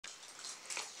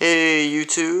Hey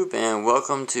YouTube, and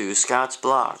welcome to Scott's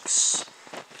Blocks.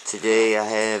 Today I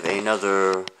have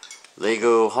another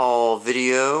Lego haul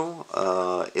video.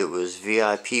 It was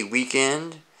VIP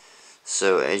weekend,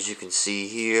 so as you can see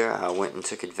here, I went and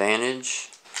took advantage.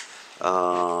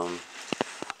 Was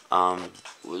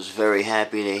very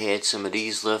happy they had some of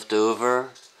these left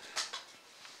over,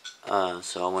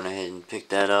 so I went ahead and picked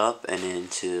that up. And then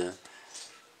to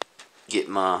get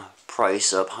my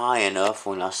price up high enough,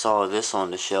 when I saw this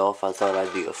on the shelf, I thought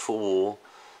I'd be a fool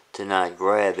to not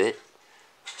grab it.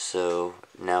 So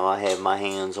now I have my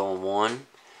hands on one,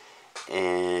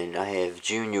 and I have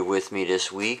Junior with me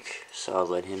this week, so I'll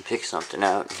let him pick something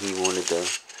out. He wanted the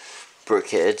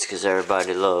Brickheads because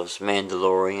everybody loves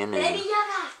Mandalorian and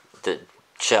the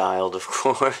child, of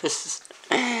course.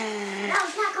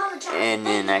 And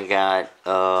then I got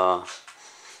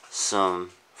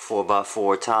some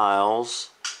 4x4 tiles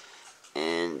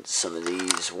and some of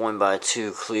these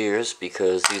 1x2 clears,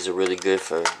 because these are really good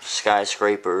for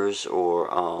skyscrapers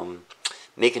or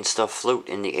making stuff float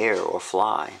in the air or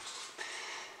fly.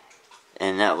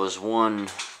 And that was one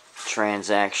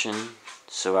transaction,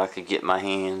 so I could get my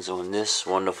hands on this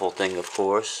wonderful thing, of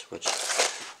course, which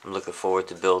I'm looking forward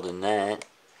to building that.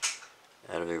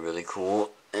 That'll be really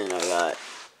cool. And I got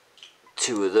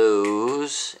two of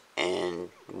those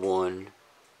and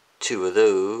two of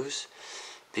those,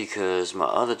 because my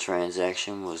other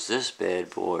transaction was this bad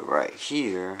boy right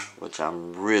here, which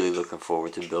I'm really looking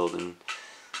forward to building.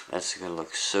 That's gonna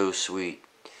look so sweet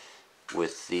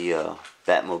with the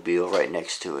Batmobile right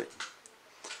next to it.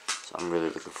 So I'm really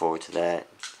looking forward to that.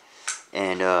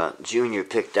 And Junior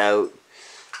picked out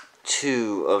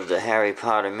two of the Harry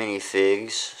Potter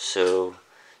minifigs, so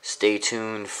stay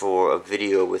tuned for a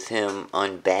video with him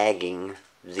unbagging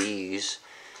these,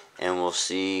 and we'll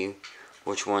see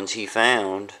which ones he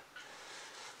found.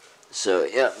 So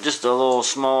yeah, just a little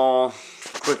small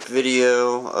quick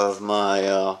video of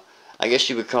my I guess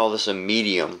you would call this a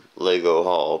medium Lego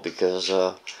haul, because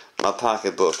my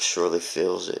pocketbook surely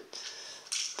fills it.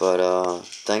 But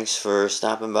thanks for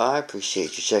stopping by.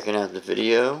 Appreciate you checking out the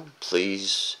video.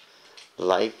 Please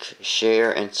like,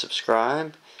 share, and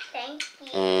subscribe. Thank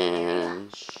you.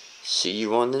 And see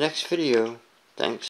you on the next video. Thanks.